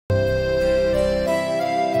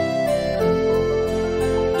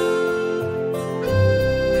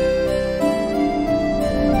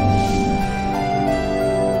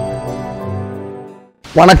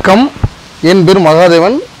வணக்கம். என் பேர்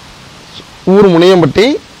மகாதேவன். ஊர் முனியம்பட்டி,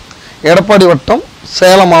 எடப்பாடி வட்டம்,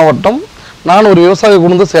 சேலம் மாவட்டம். நான் ஒரு விவசாய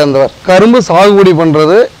குடும்பத்தை சேர்ந்தவர். கரும்பு சாகுபடி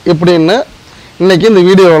பண்ணுறது எப்படின்னு இன்றைக்கி இந்த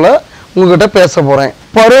வீடியோவில் உங்கள்கிட்ட பேச போகிறேன்.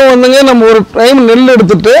 பருவம் வந்துங்க, நம்ம ஒரு டைம் நெல்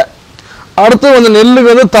எடுத்துகிட்டு அடுத்து வந்து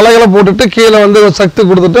நெல்லுக்கு வந்து தலைகளை போட்டுட்டு கீழே வந்து சக்தி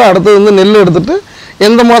கொடுத்துட்டு அடுத்து வந்து நெல் எடுத்துகிட்டு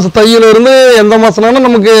எந்த மாதம் தையிலிருந்து எந்த மாதம்னாலும்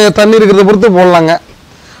நமக்கு தண்ணி இருக்கிறத பொறுத்து போடலாங்க,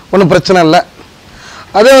 ஒன்றும் பிரச்சனை இல்லை.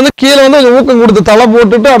 அதே வந்து கீழே வந்து கொஞ்சம் ஊக்கம் கொடுத்து தலை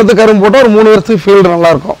போட்டுட்டு அடுத்து கரும்பு போட்டால் ஒரு 3 வருஷத்துக்கு ஃபீல்டு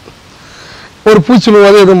நல்லாயிருக்கும். ஒரு பூச்சி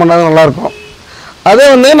நோயாது எதுவும் பண்ணாலும் நல்லாயிருக்கும். அதே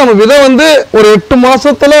வந்து நம்ம விதை வந்து ஒரு 8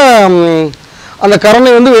 மாதத்தில் அந்த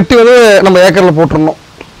கரணை வந்து வெட்டி வந்து நம்ம ஏக்கரில் போட்டுடணும்.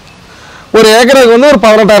 ஒரு ஏக்கருக்கு வந்து ஒரு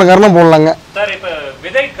 18,000 கரணை போடலாங்க.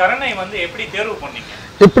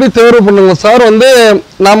 எப்படி தேர்வு பண்ணுங்க சார்? வந்து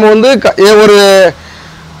நம்ம வந்து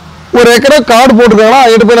ஒரு ஏக்கரை காடு போட்டுருக்காங்கன்னா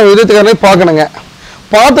அங்கிட்டு போய் நம்ம விதைக்கரணை பார்க்கணுங்க.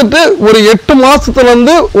 பார்த்துட்டு ஒரு 8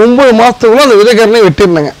 மாதத்துலேருந்து 9 மாதத்துக்குள்ள அந்த விதைக்கரணை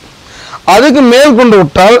வெட்டிடணுங்க. அதுக்கு மேல் கொண்டு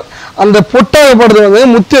விட்டால் அந்த பொட்டாயப்படுறது வந்து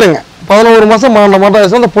முத்திருங்க. 11 மாதம் 12 மாதம்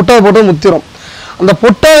ஆயிடுச்சு அந்த பொட்டாயப்பட்டது முத்திரும். அந்த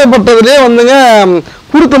பொட்டாயப்பட்டதுலேயே வந்துங்க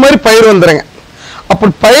குருத்த மாதிரி பயிர் வந்துடுங்க.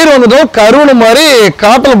 அப்படி பயிர் வந்துட்டோம் கருவணை மாதிரி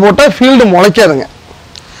காட்டில் போட்டால் ஃபீல்டு முளைக்காதுங்க.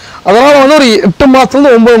 அதனால் வந்து ஒரு 8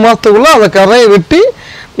 மாதத்துலேருந்து 9 மாதத்துக்குள்ளே அந்த கரையை வெட்டி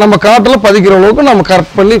நம்ம காட்டில் பதிக்கிற அளவுக்கு நம்ம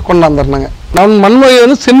கரெக்ட் பண்ணி கொண்டாந்துடணுங்க. நம்ம மண்வகை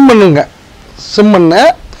வந்து செம்மண்ணுங்க. செம்மண்ணை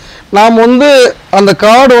நாம் வந்து அந்த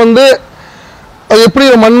காடு வந்து அது எப்படி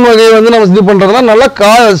மண் வகையை வந்து நம்ம இது பண்ணுறதுனா நல்லா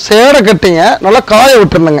சேடை கட்டிங்க, நல்லா காய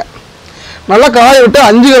விட்டுருணுங்க. நல்லா காய விட்டு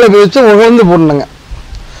 5 கலப்பை வச்சு உகந்து போடணுங்க.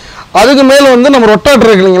 அதுக்கு மேலே வந்து நம்ம ரொட்டாட்டர்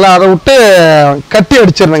இருக்கு இல்லைங்களா, அதை விட்டு கட்டி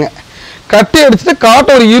அடிச்சிடணுங்க. கட்டி அடிச்சுட்டு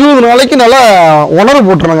காட்டை ஒரு 20 நாளைக்கு நல்லா உணர்வு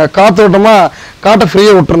போட்டுருணுங்க. காற்றோட்டமாக காட்டை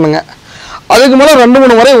ஃப்ரீயாக விட்டுருணுங்க. அதுக்கு மேலே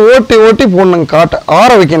 2-3 முறை ஓட்டி ஓட்டி போடணுங்க. காட்டை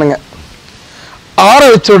ஆற வைக்கணுங்க. ஆற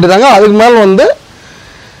வச்சு விட்டுதாங்க. அதுக்கு மேலே வந்து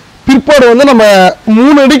பிற்பாடு வந்து நம்ம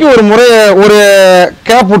 3 அடிக்கு ஒரு முறை ஒரு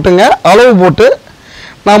கேப் விட்டுங்க, அளவு போட்டு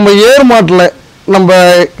நம்ம ஏர் மாட்டில் நம்ம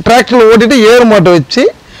டிராக்டரில் ஓட்டிட்டு ஏர் மாட்டை வச்சு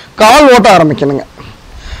கால் ஓட்ட ஆரம்பிக்கணுங்க.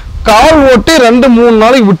 கால் ஓட்டி 2-3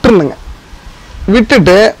 நாளைக்கு விட்டுருணுங்க.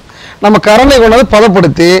 விட்டுட்டு நம்ம கரணை கொண்டாந்து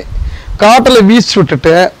பதப்படுத்தி காட்டில் வீசி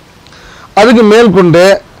விட்டுட்டு அதுக்கு மேல் கொண்டு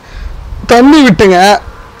தண்ணி விட்டுங்க.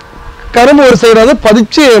 கரும்பு ஒரு சைடு வந்து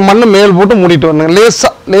பதிச்சு மண்ணை மேல் போட்டு மூடிட்டு வரணுங்க.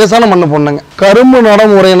 லேசான மண்ணு போடணுங்க. கரும்பு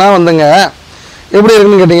நடைமுறைனா வந்துங்க எப்படி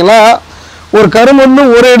இருக்குன்னு கேட்டிங்கன்னா, ஒரு கரும்பு வந்து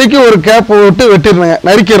 1 அடிக்கு ஒரு கேப் போட்டு வெட்டிடணுங்க,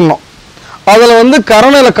 நறுக்கிடணும். அதில் வந்து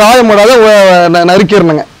கரணையில் காயப்படாத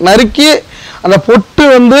நறுக்கிடணுங்க. நறுக்கி அந்த பொட்டு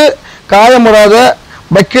வந்து காயப்படாத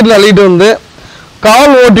பக்கெட்டில் அள்ளிட்டு வந்து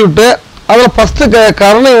கால் ஓட்டி விட்டு அதில் ஃபஸ்ட்டு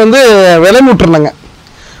கரணை வந்து விலை மூட்டுருணுங்க.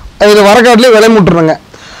 அதில் வரக்காட்டிலே விலை மூட்டுருணுங்க.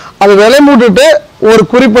 அது விலை மூட்டுட்டு ஒரு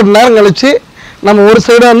குறிப்பிட்ட நேரம் கழித்து நம்ம ஒரு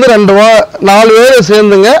சைடாக வந்து 4 பேர்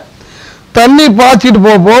சேர்ந்துங்க தண்ணி பாய்ச்சிட்டு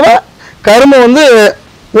போக கரும்பை வந்து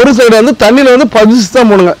ஒரு சைடு வந்து தண்ணியில் வந்து பதிச்சு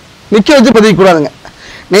தான் போடுங்க. நிற்க வச்சு பதிக்கக்கூடாதுங்க.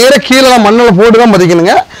 நேராக கீழே மண்ணில் போட்டு தான்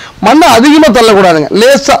பதிக்கணுங்க. மண்ணை அதிகமாக தள்ளக்கூடாதுங்க.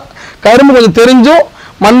 லேசாக கரும்பு கொஞ்சம் தெரிஞ்சும்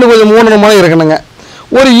மண் கொஞ்சம் மூடணுமாக இருக்கணுங்க.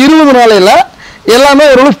 ஒரு 20 நாளையில் எல்லாமே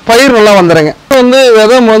ஒரு பயிர் நல்லா வந்துடுங்க. வந்து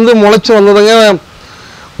விதை வந்து முளைச்சி வந்ததுங்க.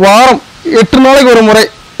 வாரம் 8 நாளைக்கு ஒரு முறை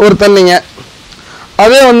ஒரு தண்ணிங்க.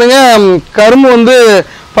 அதே வந்துங்க கரும்பு வந்து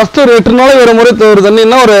ஃபஸ்ட்டு ஒரு 8 நாளைக்கு ஒரு முறை ஒரு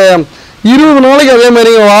தண்ணின்னா ஒரு 20 நாளைக்கு அதே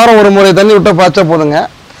மாதிரி வாரம் ஒரு முறை தண்ணி விட்டால் பாய்ச்சா போதுங்க.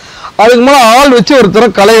 அதுக்கு மேலே ஆள் வச்சு ஒரு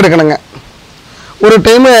தரம் களை எடுக்கணுங்க. ஒரு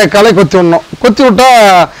டைமு களை கொத்தி விடணும். கொத்தி விட்டால்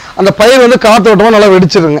அந்த பயிர் வந்து காற்றோட்டமாக நல்லா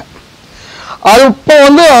வெடிச்சிடுங்க. அது இப்போ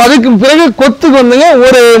வந்து அதுக்கு பிறகு கொத்துக்கு வந்துங்க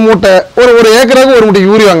ஒரு மூட்டை ஒரு ஏக்கராவுக்கு ஒரு மூட்டை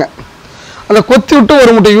யூரியாங்க. அந்த கொத்தி விட்டு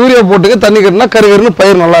ஒரு மூட்டை யூரியா போட்டுங்க தண்ணி கட்டினா கருகருன்னு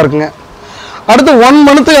பயிர் நல்லா இருக்குங்க. அடுத்து 1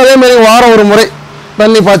 மந்த்துக்கு அதேமாரி வாரம் ஒரு முறை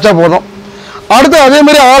தண்ணி பாய்ச்சா போதும். அடுத்து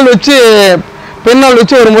அதேமாரி ஆள் வச்சு பெண்ணாள்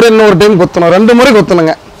வச்சு ஒரு முறை இன்னொரு டைம் கொத்தணும். 2 முறை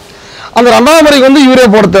கொத்தணுங்க. அந்த 2ஆவது முறைக்கு வந்து யூரியா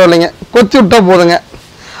போட தேவையில்லைங்க, கொத்தி விட்டால் போதுங்க.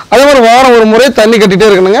 அதே மாதிரி வாரம் ஒரு முறை தண்ணி கட்டிகிட்டே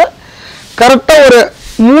இருக்கணுங்க. கரெக்டாக ஒரு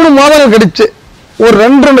 3 மாதங்கள் கழிச்சு ஒரு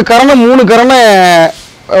 2 கரணை 3 கரணை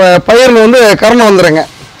பயிரில் வந்து கரணை வந்துடுங்க.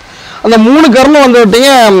 அந்த 3 கரணை வந்து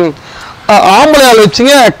விட்டீங்க ஆம்பளை ஆள்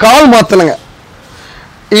வச்சுங்க கால் மாற்றணுங்க.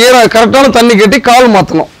 கரெக்டான தண்ணி கட்டி கால்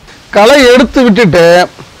மாற்றணும். களை எடுத்து விட்டுட்டு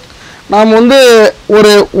நாம் வந்து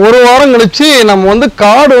ஒரு வாரம் கழித்து நம்ம வந்து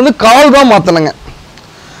காடு வந்து கால் தான் மாற்றணுங்க.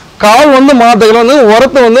 கால் வந்து மாற்றக்கலாம் வந்து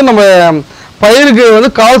உரத்தை வந்து நம்ம பயிருக்கு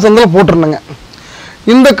வந்து கால் சந்தில் போட்டுருணுங்க.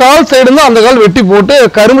 இந்த கால் சைடு வந்து அந்த கால் வெட்டி போட்டு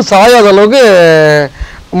கரும்பு சாயாத அளவுக்கு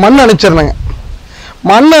மண் அணைச்சிடணுங்க.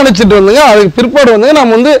 மண் அணைச்சிட்டு வந்துங்க அதுக்கு பிற்பாடு வந்துங்க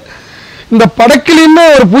நம்ம வந்து இந்த படக்கிலின்னு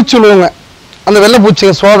ஒரு பூச்சி விழுவுங்க, அந்த வெள்ளை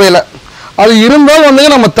பூச்சிங்க சோவையில். அது இருந்தாலும்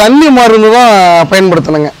வந்துங்க நம்ம தண்ணி மருந்து தான்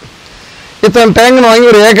பயன்படுத்தணுங்க. இத்தனை டேங்குன்னு வாங்கி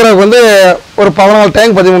ஒரு ஏக்கருக்கு வந்து ஒரு 14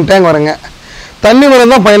 டேங்க் 13 டேங்க் வருங்க. தண்ணி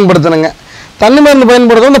மருந்து தான் பயன்படுத்தணுங்க. தண்ணி மருந்து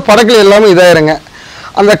பயன்படுத்த அந்த படக்கில் எல்லாமே இதாயிருங்க.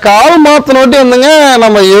 அந்த கால் மாத்தினோட்டி வந்துங்க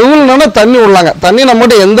நம்ம எவ்வளோனா தண்ணி விடலாங்க. தண்ணி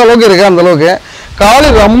நம்மகிட்ட எந்த அளவுக்கு இருக்கோ அந்த அளவுக்கு காலு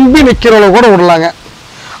ரம்பி நிற்கிற அளவு கூட விடலாங்க.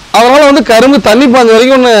 அதனால் வந்து கரும்பு தண்ணி பாய்ஞ்ச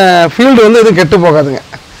வரைக்கும் ஒன்று ஃபீல்டு வந்து எதுவும் கெட்டு போகாதுங்க.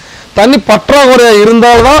 தண்ணி பற்றாக்குறை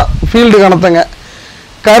இருந்தால்தான் ஃபீல்டு கணத்துங்க.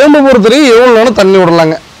 கரும்பு பொறுத்தவரைக்கும் எவ்வளோனா தண்ணி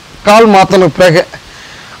விடலாங்க. கால் மாற்றணும் பிறகு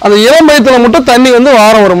அந்த இளம் பயித்தில் மட்டும் தண்ணி வந்து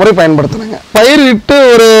வாரம் ஒரு முறை பயன்படுத்தணுங்க. பயிர் இட்டு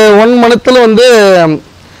ஒரு 1 மந்த்தில் வந்து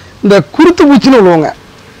இந்த குருத்து பூச்சின்னு விழுவாங்க.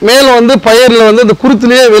 மேலே வந்து பயிரில் வந்து இந்த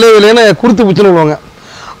குருத்துலேயே விளைன்னு குருத்து பூச்சின்னு விழுவாங்க.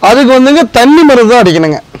 அதுக்கு வந்துங்க தண்ணி மருந்து தான்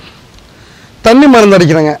அடிக்கணுங்க. தண்ணி மருந்து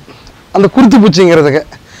அடிக்கணுங்க அந்த குருத்து பூச்சிங்கிறதுக்கு.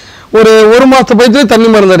 ஒரு மாதத்து பயிற்சியே தண்ணி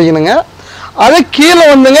மருந்து அடிக்கணுங்க. அதே கீழே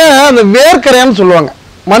வந்துங்க அந்த வேர்க்கரையான்னு சொல்லுவாங்க.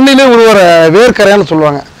 மண்ணிலே உருவற வேர்க்கரையான்னு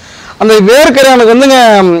சொல்லுவாங்க. அந்த வேர்க்கரையானுக்கு வந்துங்க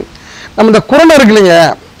நம்ம இந்த குரணை இருக்கு இல்லைங்க,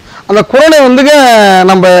 அந்த குரணை வந்துங்க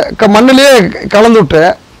நம்ம மண்ணிலேயே கலந்து விட்டு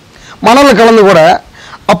மணலில் கலந்து கூட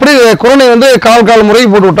அப்படி குரணை வந்து கால் முறைக்கு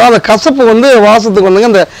போட்டு விட்டோம். அந்த கசப்பு வந்து வாசத்துக்கு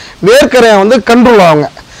வந்துங்க அந்த வேர்க்கரையை வந்து கண்ட்ரோல் ஆகுங்க.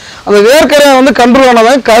 அந்த வேர்க்கரையை வந்து கண்ட்ரோல்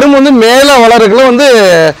ஆனதாங்க கரும்பு வந்து மேலே வளர்றதுக்குள்ள வந்து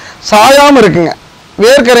சாயாமல் இருக்குங்க.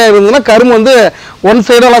 வேர்க்கரையாக இருந்ததுன்னா கரும்பு வந்து ஒன்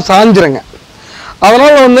சைடெல்லாம் சாஞ்சிருங்க.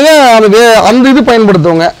 அதனால் வந்துங்க அந்த இது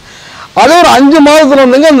பயன்படுத்துவோங்க. அதே ஒரு 5 மாதத்தில்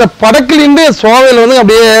வந்துங்க அந்த படக்கிலிருந்து சோவையில் வந்து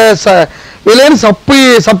அப்படியே விலைன்னு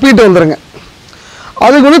சப்பிட்டு வந்துடுங்க.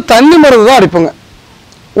 அதுக்கு வந்து தண்ணி மருந்து தான் அடிப்போங்க.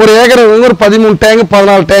 ஒரு ஏக்கரை வந்து ஒரு 13 டேங்கு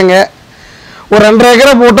 14 டேங்கு, ஒரு 2.5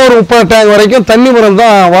 ஏக்கரை போட்டால் ஒரு 30 டேங்க் வரைக்கும் தண்ணி மருந்து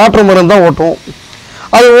தான் வாட்டர் மருந்து தான் ஓட்டுவோம்.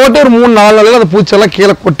 அது ஓட்டி ஒரு 3-4 நாளில் அந்த பூச்செல்லாம்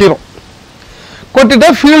கீழே கொட்டிட்டா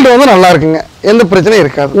ஃபீல்டு வந்து நல்லா இருக்குங்க. எந்த பிரச்சனையும்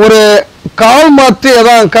இருக்காது. ஒரு கால் மாற்றி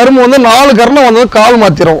அதான் கரும்பு வந்து 4 கரணம் வந்தது கால்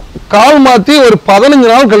மாற்றிடும். கால் மாற்றி ஒரு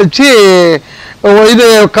 15 நாள் கழித்து இது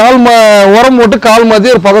உரம் போட்டு கால் மாற்றி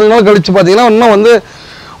ஒரு 15 நாள் கழித்து பார்த்தீங்கன்னா இன்னும் வந்து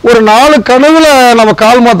ஒரு 4 கணுவில் நம்ம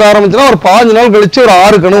கால் மாற்ற ஆரம்பிச்சோன்னா ஒரு 15 நாள் கழித்து ஒரு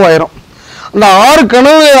 6 கணுவு ஆயிரும். அந்த 6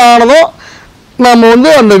 கணுவு ஆனதும் நம்ம வந்து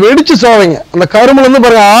அந்த வெடிச்சு சோவைங்க அந்த கரும்புலேருந்து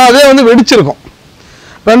பாருங்க அதே வந்து வெடிச்சிருக்கும்.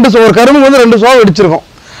 ஒரு கரும்புக்கு வந்து 2 சோவை வெடிச்சிருக்கும்.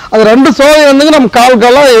 அந்த 2 சோவை வந்துங்க நம்ம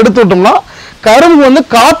காலாக எடுத்து விட்டோம்னா கரும்பு வந்து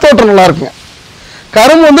காத்தோட்டம் நல்லா இருக்குங்க.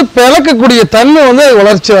 கரும்பு வந்து பிளக்கக்கூடிய தன்மை வந்து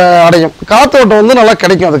வளர்ச்சி அடையும். காத்தோட்டம் வந்து நல்லா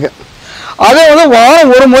கிடைக்கும் அதுக்கு. அதே வந்து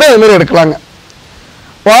வாரம் ஒரு முறை அதுமாரி எடுக்கலாங்க.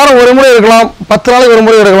 வாரம் ஒரு முறை எடுக்கலாம், 10 நாளைக்கு ஒரு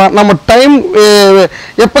முறை எடுக்கலாம். நம்ம டைம்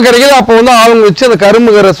எப்போ கிடைக்கிதோ அப்போ வந்து ஆளுங்க வச்சு அந்த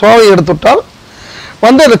கரும்புகிற சோவையை எடுத்துவிட்டால்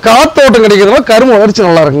வந்து அது காத்தோட்டம் கிடைக்கிறதுனால கரும்பு வளர்ச்சி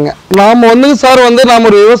நல்லா இருக்குங்க. நாம் வந்து சார் வந்து நாம்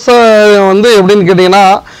ஒரு விவசாயம் வந்து எப்படின்னு கேட்டிங்கன்னா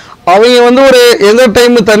அவங்க வந்து ஒரு எந்த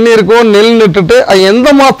டைம் தண்ணி இருக்கோ நெல் நட்டுட்டு அது எந்த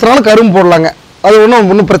மாதத்துனாலும் கரும்பு போடலாங்க. அது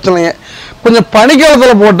ஒன்றும் பிரச்சனைங்க. கொஞ்சம்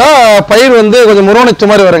பனிக்காலத்தில் போட்டால் பயிர் வந்து கொஞ்சம் முருவணைச்ச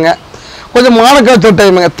மாதிரி வருங்க. கொஞ்சம் மானக்காய்ச்சல்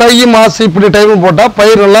டைமுங்க தை மாசி இப்படி டைமு போட்டால்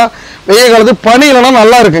பயிர் நல்லா வெய்ய காலத்துக்கு பனி இல்லைனா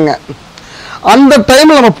நல்லா இருக்குங்க. அந்த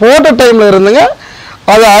டைமில் நம்ம போட்ட டைமில் இருந்துங்க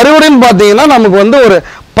அது அறுவடைன்னு பார்த்தீங்கன்னா நமக்கு வந்து ஒரு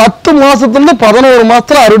 10 மாதத்துலேருந்து 11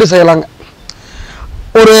 மாதத்தில் அறுவடை செய்யலாங்க.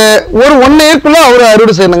 ஒரு 1 இயர்க்குள்ளே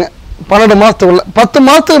அறுவடை செய்யணுங்க. 12 மாதத்துக்குள்ள 10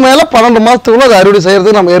 மாதத்துக்கு மேலே 12 மாதத்துக்குள்ள அது அறுவடை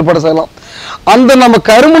செய்கிறதுக்கு நம்ம ஏற்பாடு செய்யலாம். அந்த நம்ம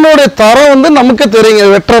கரும்பினுடைய தரம் வந்து நமக்கு தெரியுங்க.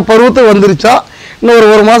 வெட்டுற பருவத்துக்கு வந்துருச்சா இன்னும் ஒரு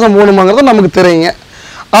 1 மாதம் 3 மாதங்கிறது நமக்கு தெரியுங்க.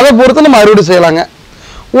 அதை பொறுத்து நம்ம அறுவடை செய்யலாங்க.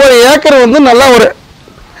 ஒரு ஏக்கரை வந்து நல்லா ஒரு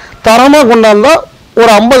தரமாக கொண்டாந்தால்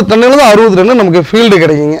ஒரு 50 டன்னுலேருந்து 60 டன்னு நமக்கு ஃபீல்டு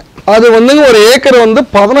கிடைக்குங்க. அது வந்துங்க ஒரு ஏக்கர் வந்து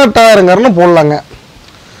 18,000 கரணம் போடலாங்க.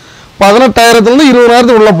 18,000லேருந்து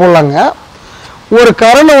 20,000 உள்ளே போடலாங்க. ஒரு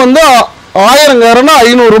கரணை வந்து 1000 கரணம்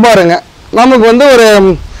 500 ரூபாய்ங்க. நமக்கு வந்து ஒரு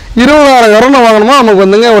 20,000 கரணம் வாங்கணுமா நமக்கு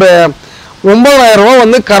வந்துங்க ஒரு 9,000 ரூபா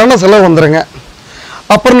வந்து கரண செலவு வந்துடுங்க.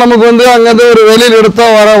 அப்புறம் நமக்கு வந்து அங்கேருந்து ஒரு வெளியில்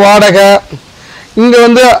எடுத்தால் வர வாடகை, இங்கே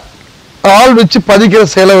வந்து ஆள் வச்சு பதிக்கிற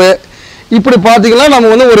செலவு, இப்படி பார்த்தீங்கன்னா நம்ம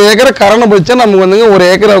வந்து ஒரு ஏக்கரை கரணை பதிச்சா நமக்கு வந்துங்க ஒரு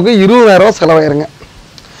ஏக்கராவுக்கு 20,000 ரூபா செலவாயிருங்க.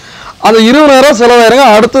 அந்த 20,000 ரூபா செலவாயிருங்க.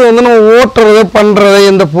 அடுத்தது வந்து நம்ம ஓட்டுறது பண்ணுறது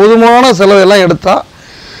இந்த பொதுவான செலவு எல்லாம் எடுத்தால்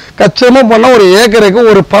கச்சிதமாக பண்ணால் ஒரு ஏக்கருக்கு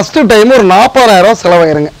ஒரு ஃபஸ்ட்டு டைம் ஒரு 40,000 ரூபா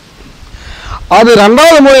செலவாயிருங்க. அது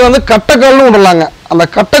 2வது முறை வந்து கட்டைக்கால்னு விடலாங்க. அந்த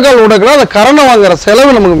கட்டைக்கால் விடக்கூட அந்த கரணை வாங்குற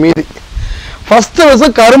செலவு நமக்கு மீதி. ஃபஸ்ட்டு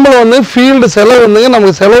வருஷம் கரும்பில் வந்து ஃபீல்டு செலவு வந்துங்க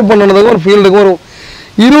நமக்கு செலவு பண்ணுறதுக்கு ஒரு ஃபீல்டுக்கு ஒரு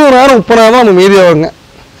 20,000 30,000 நமக்கு மீதி ஆகுங்க.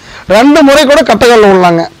 2 முறை கூட கட்டைக்கால்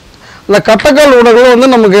விடலாங்க. அந்த கட்டைக்கால் விடக்குள்ள வந்து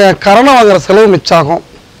நமக்கு கரணை வாங்குற செலவு மிச்சாகும்.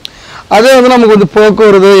 அதே வந்து நமக்கு வந்து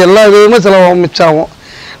போக்குவரத்து எல்லா இதுவுமே செலவு மிச்சாகும்.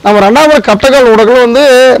 நம்ம 2வது முறை கட்டைக்கால் விடக்குள்ள வந்து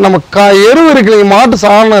நம்ம எருவு இருக்கு இல்லைங்க, மாட்டு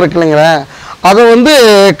சாணம் இருக்கு இல்லைங்களே, அதை வந்து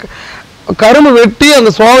கரும்பு வெட்டி அந்த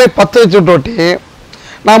சோவையை பற்ற வச்சு விட்டு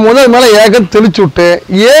நாம் வந்து அது மேலே ஏகம் தெளிச்சு விட்டு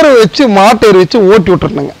ஏறு வச்சு மாட்டு ஏறு வச்சு ஓட்டி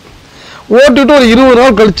விட்டுருணுங்க. ஓட்டி விட்டு ஒரு 20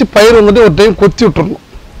 நாள் கழித்து பயிர் வந்துட்டு ஒரு டைம் கொத்தி விட்டுறணும்.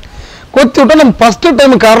 கொத்தி விட்டால் நம்ம ஃபஸ்ட்டு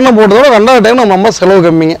டைம் கரணை போட்டதோட 2வது டைம் நம்ம அம்மா செலவு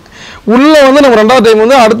கம்மிங்க. உள்ளே வந்து நம்ம 2வது டைம்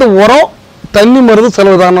வந்து அடுத்து உரம் தண்ணி மருந்து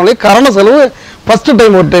செலவு தானாலே கரண செலவு ஃபஸ்ட்டு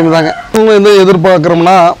டைம் ஒரு டைம் தாங்க. வந்து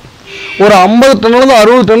எதிர்பார்க்குறோம்னா ஒரு 50 டன்னுலேருந்து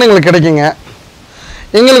 60 டன் எங்களுக்கு கிடைக்குங்க.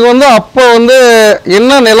 எங்களுக்கு வந்து அப்போ வந்து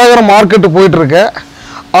என்ன நிலவர மார்க்கெட்டு போயிட்டுருக்கு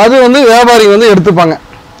அது வந்து வியாபாரிங்க வந்து எடுத்துப்பாங்க.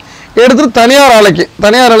 எடுத்துட்டு தனியார்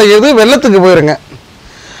ஆலைக்கு எது வெள்ளத்துக்கு போயிருங்க.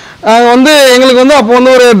 நாங்கள் வந்து எங்களுக்கு வந்து அப்போ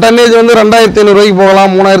வந்து ஒரு டன்னேஜ் வந்து 2500 ரூபாய்க்கு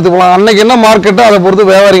போகலாம், 3000 போகலாம். அன்னைக்கு என்ன மார்க்கெட்டோ அதை பொறுத்து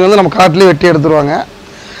வியாபாரிங்க வந்து நம்ம காட்டிலே வெட்டி எடுத்துருவாங்க.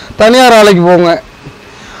 தனியார் ஆலைக்கு போங்க,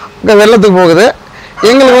 வெள்ளத்துக்கு போகுது.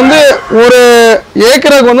 எங்களுக்கு வந்து ஒரு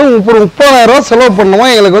ஏக்கருக்கு வந்து 30,000 ரூபா செலவு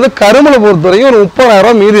பண்ணுவோம். எங்களுக்கு வந்து கரும்புல பொறுத்த வரைக்கும் ஒரு 30,000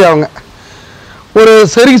 ரூபா மீதி ஆகுங்க. ஒரு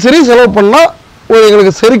சரி செலவு பண்ணால் ஒரு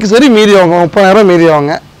எங்களுக்கு சரி மீதி ஆகுங்க, 30,000 ரூபா மீதி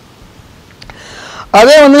ஆகுங்க.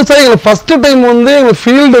 அதே வந்து சார் எங்களுக்கு ஃபஸ்ட்டு டைம் வந்து எங்களுக்கு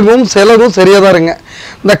ஃபீல்டுக்கும் செலவும் சரியாக தான் இருங்க.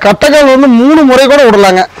 இந்த கட்டைக்கால் வந்து 3 முறை கூட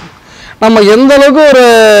விடலாங்க. நம்ம எந்த அளவுக்கு ஒரு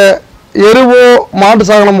எருவோ மாட்டு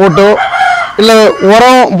சாணம் போட்டோ இல்லை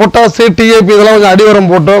உரம் பொட்டாசு டிஏபி இதெல்லாம் கொஞ்சம் அடி உரம்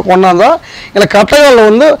போட்டோ கொண்டாந்தா எனக்கு கட்டைக்காலில்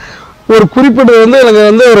வந்து ஒரு குறிப்பிட்ட வந்து எனக்கு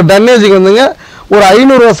வந்து ஒரு டன்னேஜுக்கு வந்துங்க ஒரு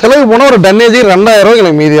 500 ரூபா செலவு போனால் ஒரு டன்னேஜுக்கு 2000 ரூபா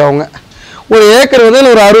எனக்கு மீதி ஆகுங்க. ஒரு ஏக்கர்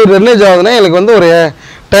வந்து ஒரு 60 டன்னேஜ் ஆகுதுன்னா எனக்கு வந்து ஒரு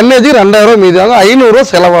டன்னேஜுக்கு 2000 ரூபா மீதி ஆகும், 500 ரூபா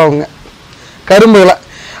செலவாகுங்க கரும்புகளை.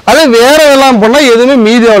 அதே வேறு இதெல்லாம் பண்ணால் எதுவுமே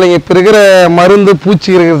மீதி ஆகலைங்க. இப்போ இருக்கிற மருந்து பூச்சி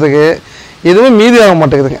இருக்கிறதுக்கு எதுவுமே மீதி ஆக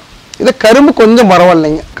மாட்டேங்குதுங்க. இதே கரும்பு கொஞ்சம்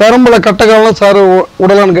பரவாயில்லைங்க. கரும்பில் கட்டைக்காலம் சார்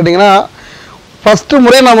விடலான்னு கேட்டிங்கன்னா ஃபஸ்ட்டு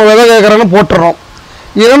முறை நம்ம விதை கேட்குறோன்னு போட்டுறோம்.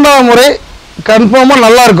 2ஆம் முறை கன்ஃபார்மாக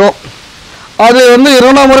நல்லாயிருக்கும். அது வந்து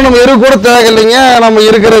 2ஆம் முறை நம்ம எரு கூட தேவையில்லைங்க, நம்ம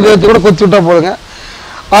இருக்கிறத வச்சு கூட கொத்தி விட்டால் போதுங்க.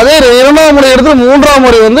 அதே 2ஆம் முறை எடுத்து 3ஆம்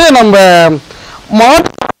முறை வந்து நம்ம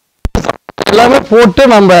மாட்டு எல்லாமே போட்டு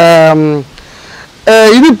நம்ம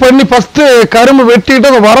இது பண்ணி ஃபஸ்ட்டு கரும்பு வெட்டிட்டு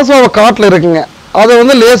அந்த வரசோவை காட்டில் இருக்குங்க, அதை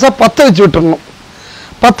வந்து லேசாக பற்ற வச்சு விட்டுடணும்.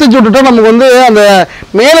 பற்ற வச்சு விட்டுட்டா நமக்கு வந்து அந்த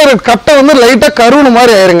மேலே இருக்க கட்டை வந்து லைட்டாக கருவுன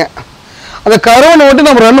மாதிரி ஆயிருங்க. அந்த கருவனை விட்டு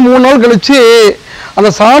நம்ம 2-3 நாள் கழித்து அந்த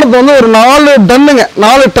சாணத்தை வந்து ஒரு 4 டன்னுங்க,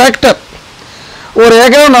 4 டிராக்டர், ஒரு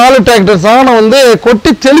ஏக்கர் 4 டிராக்டர் சாணம் வந்து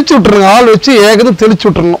கொட்டி தெளிச்சு விட்டுருங்க. ஆள் வச்சு ஏக்கத்துக்கு தெளிச்சு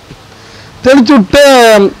விட்டுறணும். தெளிச்சு விட்டு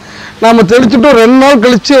நம்ம தெளிச்சுட்டு 2 நாள்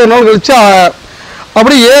கழித்து 1 நாள் கழித்து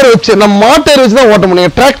அப்படி ஏர் வச்சு நம்ம மாட்டேர் வச்சு தான் ஓட்ட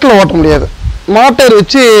முடியும், டிராக்டரில் ஓட்ட முடியாது. மாட்டேர்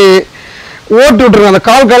வச்சு ஓட்டி விட்டுருங்க. அந்த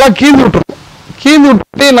காலாக கீந்து விட்டுருணும். கீந்து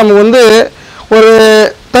விட்டு நம்ம வந்து ஒரு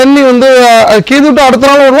தண்ணி வந்து கீந்து விட்டு அடுத்த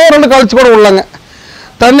நாள் விடலாம், 2 கழிச்சு கூட விடலாங்க.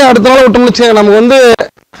 தண்ணி அடுத்த நாள் விட்டோம்னு வச்சுங்க நமக்கு வந்து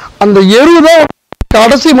அந்த எரு தான்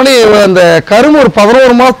கடைசி மணி. அந்த கரும்பு ஒரு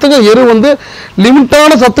 11 மாதத்துக்கு எரு வந்து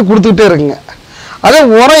லிமிட்டான சத்து கொடுத்துக்கிட்டே இருக்குங்க. அதே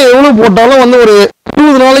உரம் எவ்வளோ போட்டாலும் வந்து ஒரு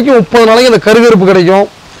 20 நாளைக்கு 30 நாளைக்கு அந்த கருகருப்பு கிடைக்கும்,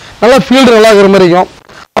 நல்லா ஃபீல்டு நல்லா இருக்கிற மாதிரி இருக்கும்.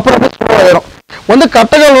 அப்புறம் ஆயிரும் வந்து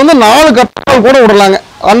கட்டைக்கால் வந்து 4 கட்டைக்கால் கூட விடலாங்க.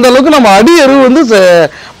 அந்த அளவுக்கு நம்ம அடி எருவு வந்து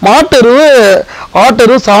மாட்டு எருவு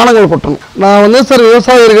ஆட்டெருவு சாணங்கள் கொட்டணும். நான் வந்து சார்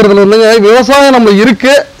விவசாயம் இருக்கிறதுல வந்துங்க விவசாயம் நம்ம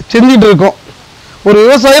செஞ்சுட்டு இருக்கோம். ஒரு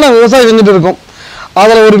விவசாயம் நம்ம விவசாயம் செஞ்சுட்டு இருக்கோம்.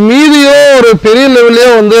 அதில் ஒரு மீதியோ ஒரு பெரிய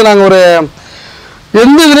லெவல்லையோ வந்து நாங்கள் ஒரு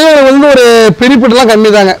எந்த இதுலேயும் வந்து ஒரு பெனிஃபிட்லாம்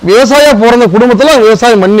கம்மி தாங்க. விவசாயம் பிறந்த குடும்பத்தில்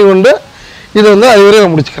விவசாயம் பண்ணி கொண்டு இதை வந்து அதுவரை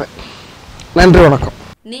முடிச்சுக்கிறேன். நன்றி, வணக்கம்.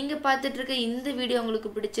 நீங்க பார்த்துட்டு இருக்க இந்த வீடியோ உங்களுக்கு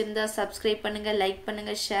பிடிச்சிருந்தா சப்ஸ்கிரைப் பண்ணுங்க, லைக்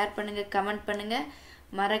பண்ணுங்க, ஷேர் பண்ணுங்க, கமெண்ட் பண்ணுங்க,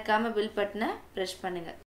 மறக்காம பெல் பட்டனை பிரஸ் பண்ணுங்க.